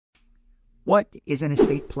What is an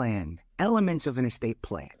estate plan? Elements of an estate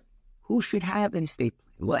plan. Who should have an estate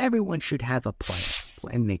plan? Well, everyone should have a plan.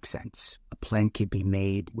 Plan makes sense. A plan can be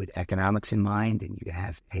made with economics in mind, and you can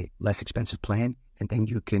have a less expensive plan, and then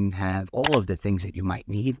you can have all of the things that you might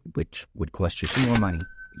need, which would cost you some more money.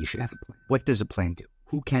 You should have a plan. What does a plan do?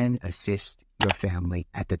 Who can assist your family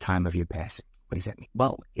at the time of your passing? What does that mean?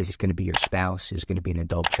 Well, is it going to be your spouse? Is it going to be an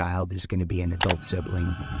adult child? Is it going to be an adult sibling?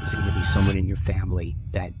 Is it going to be someone in your family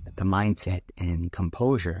that the mindset and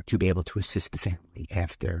composure to be able to assist the family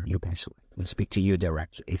after you pass away? Let's speak to you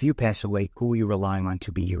directly. If you pass away, who are you relying on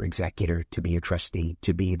to be your executor, to be your trustee,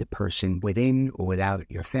 to be the person within or without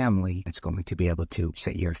your family that's going to be able to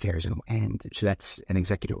set your affairs in? And so that's an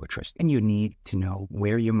executor or trustee. And you need to know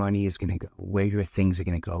where your money is going to go, where your things are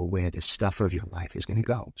going to go, where the stuff of your life is going to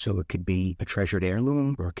go. So it could be a treasured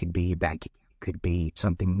heirloom, or it could be a bank account. Could be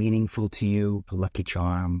something meaningful to you, a lucky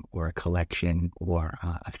charm or a collection or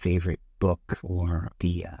a favorite book or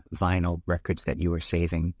the vinyl records that you were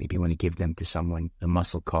saving. Maybe you want to give them to someone, the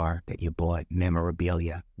muscle car that you bought,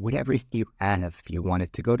 memorabilia, whatever you have. If you want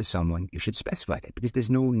it to go to someone, you should specify it because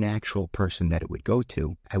there's no natural person that it would go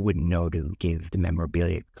to. I wouldn't know to give the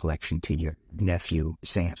memorabilia collection to your nephew,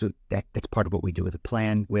 Sam. So that's part of what we do with a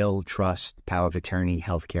plan. Will, trust, power of attorney,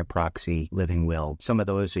 healthcare proxy, living will. Some of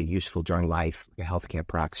those are useful during life, like a healthcare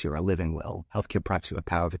proxy or a living will. Healthcare proxy or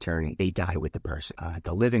power of attorney, they die with the person.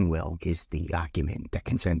 The living will is the document that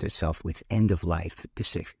concerns itself with end-of-life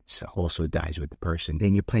decisions. So also dies with the person.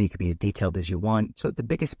 Then your plan, you can be as detailed as you want. So the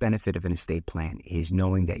biggest benefit of an estate plan is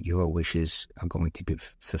knowing that your wishes are going to be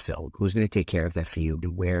fulfilled. Who's going to take care of that for you?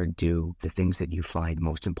 And where do the things that you find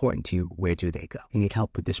most important to you, where do they go? You need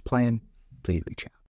help with this plan? Please reach out.